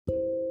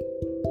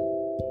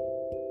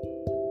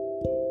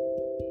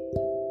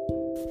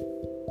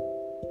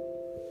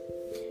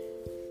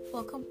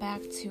welcome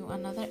back to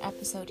another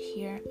episode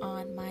here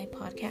on my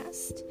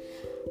podcast.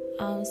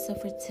 So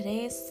for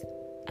today's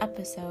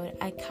episode,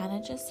 I kind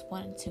of just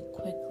wanted to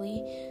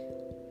quickly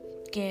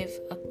give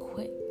a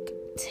quick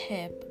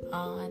tip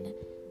on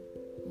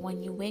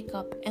when you wake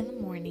up in the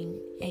morning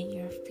and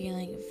you're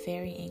feeling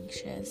very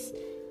anxious,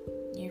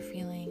 you're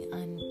feeling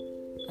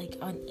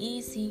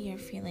uneasy, you're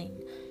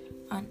feeling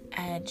on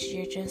edge,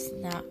 you're just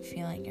not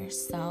feeling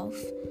yourself.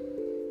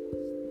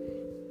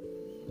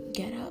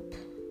 Get up,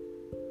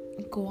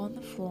 go on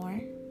the floor,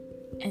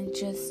 and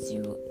just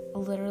do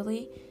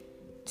literally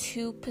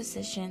two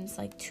positions,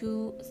 like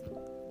two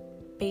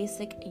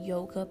basic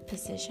yoga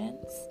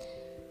positions,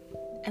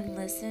 and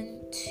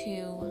listen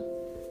to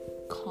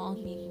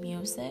calming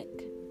music.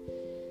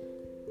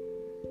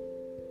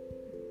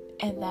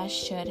 And that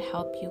should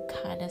help you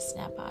kind of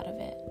snap out of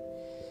it.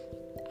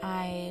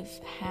 I've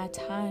had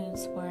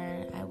times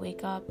where I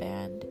wake up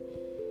and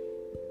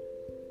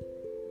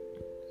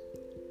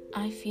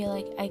I feel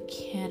like I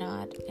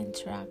cannot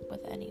interact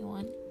with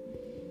anyone.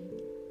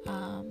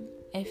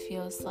 It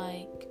feels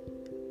like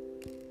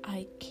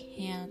I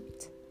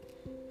can't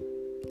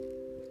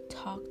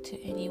talk to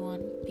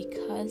anyone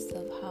because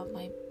of how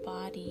my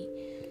body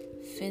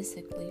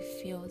physically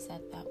feels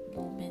at that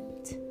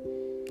moment.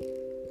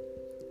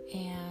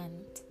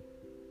 And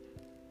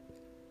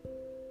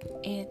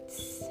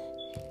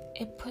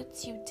it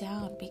puts you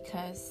down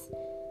because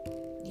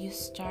you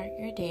start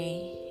your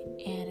day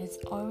and it's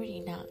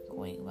already not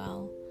going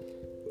well.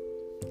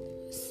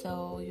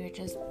 So you're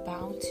just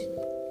bound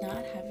to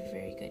not have a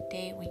very good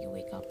day when you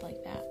wake up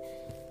like that.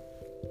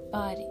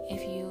 But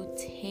if you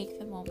take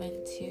the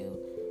moment to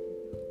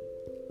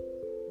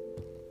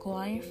go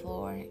on your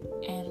floor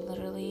and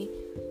literally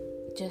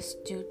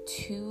just do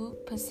two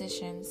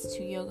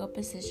yoga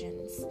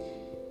positions,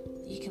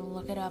 you can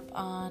look it up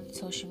on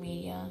social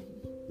media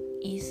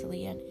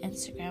easily on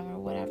Instagram or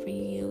whatever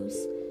you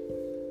use.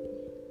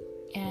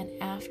 And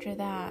after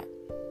that,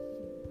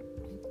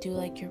 do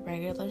like your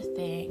regular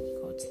thing,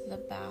 go to the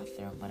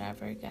bathroom,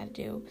 whatever you gotta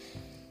do.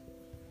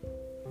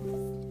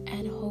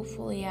 And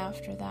hopefully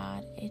after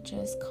that, it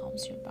just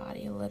calms your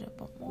body a little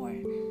bit more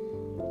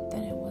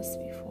than it was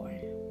before.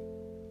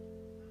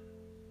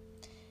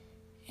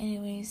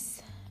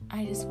 Anyways,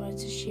 I just wanted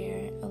to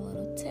share a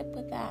little tip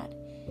with that.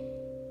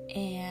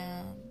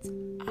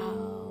 And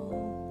I'll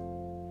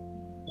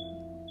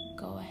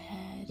go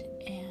ahead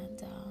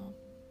and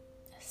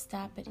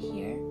stop it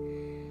here.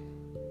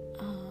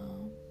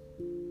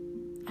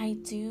 I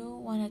do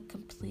want to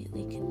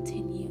completely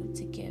continue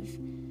to give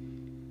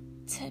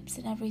tips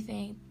and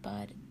everything,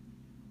 but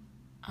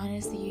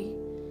honestly,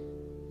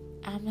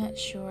 I'm not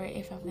sure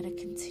if I'm going to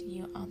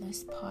continue on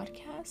this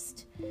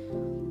podcast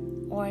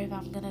or if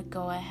I'm going to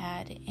go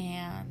ahead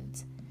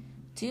and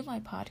do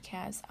my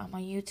podcast on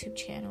my YouTube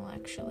channel,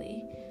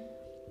 actually,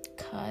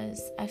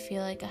 because I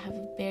feel like I have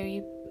a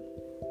very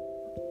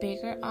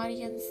bigger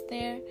audience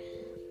there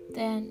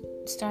than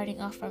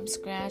starting off from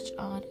scratch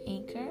on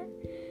Anchor.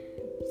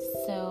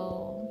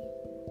 So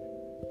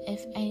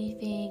if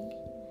anything,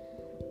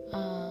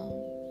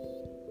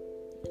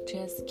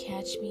 just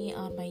catch me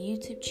on my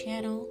YouTube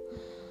channel.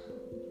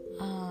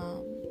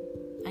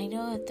 I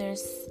know that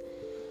there's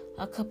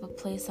a couple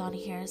plays on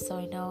here, so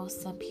I know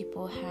some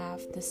people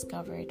have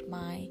discovered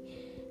my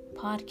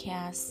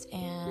podcast,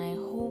 and I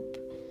hope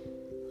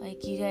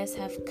like you guys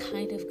have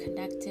kind of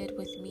connected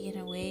with me in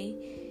a way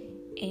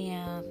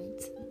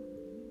and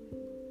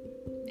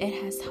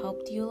it has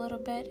helped you a little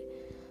bit.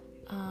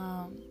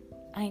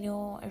 I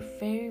know a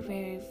very,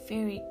 very,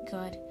 very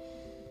good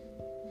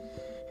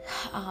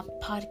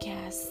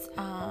podcast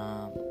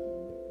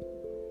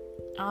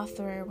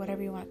author,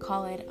 whatever you want to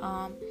call it.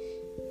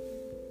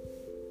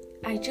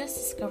 I just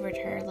discovered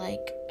her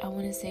like I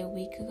want to say a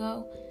week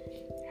ago.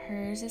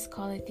 Hers is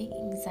called, I think,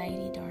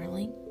 Anxiety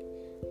Darling.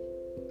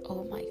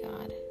 Oh my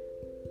god,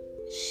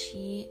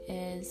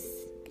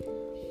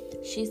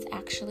 she's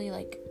actually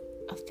like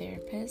a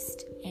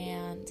therapist,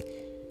 and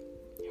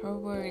her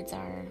words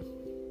are,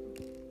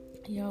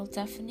 you'll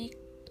definitely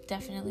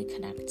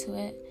connect to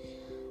it.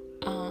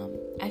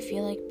 I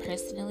feel like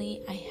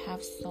personally I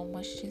have so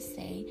much to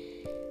say,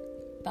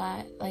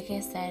 but like I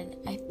said,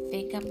 I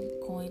think I'm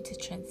going to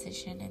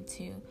transition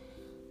into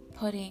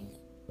putting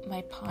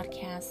my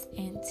podcast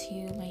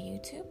into my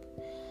YouTube.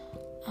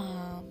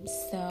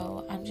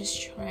 So I'm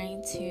just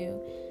trying to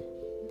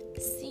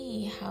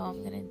see how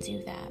I'm gonna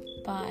do that.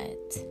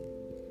 But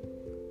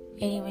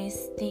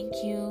anyways, thank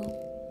you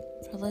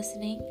for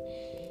listening,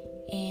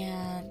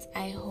 and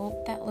I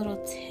hope that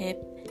little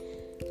tip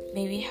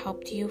maybe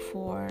helped you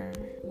for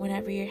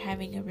whenever you're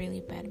having a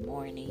really bad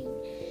morning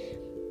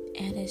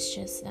and it's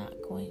just not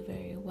going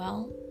very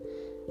well.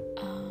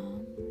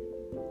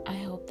 I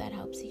hope that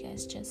helps you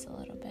guys just a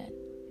little bit.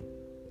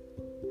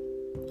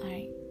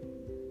 Alright,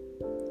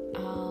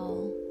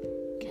 I'll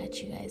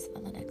catch you guys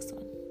on the next one.